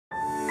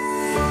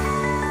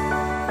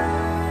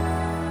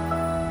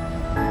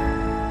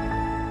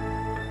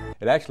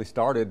It actually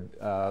started,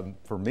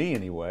 for me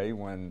anyway,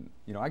 when,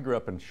 I grew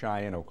up in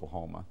Cheyenne,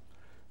 Oklahoma,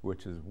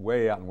 which is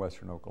way out in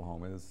western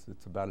Oklahoma.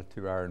 It's about a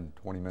 2-hour and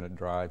 20-minute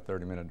drive,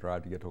 30-minute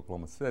drive to get to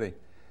Oklahoma City.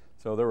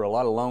 So there were a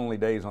lot of lonely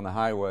days on the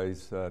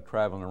highways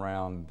traveling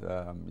around,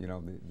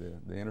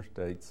 the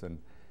interstates,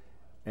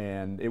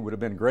 and it would have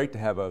been great to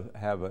have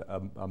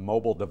a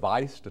mobile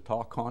device to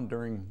talk on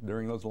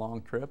during those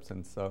long trips.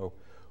 And so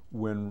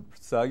when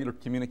cellular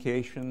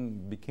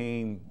communication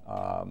became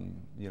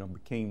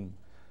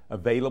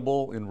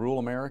available in rural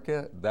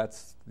America,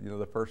 that's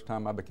the first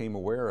time I became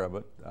aware of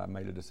it. I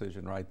made a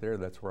decision right there.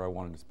 That's where I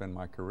wanted to spend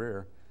my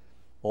career.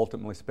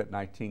 Ultimately spent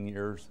 19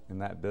 years in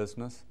that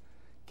business.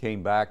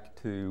 Came back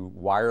to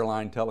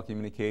wireline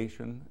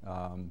telecommunication,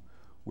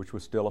 which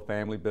was still a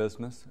family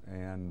business,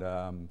 and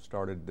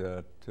started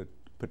to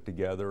put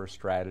together a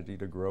strategy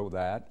to grow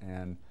that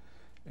and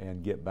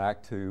get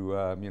back to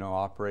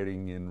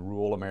operating in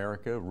rural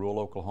America, rural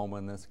Oklahoma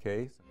in this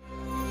case.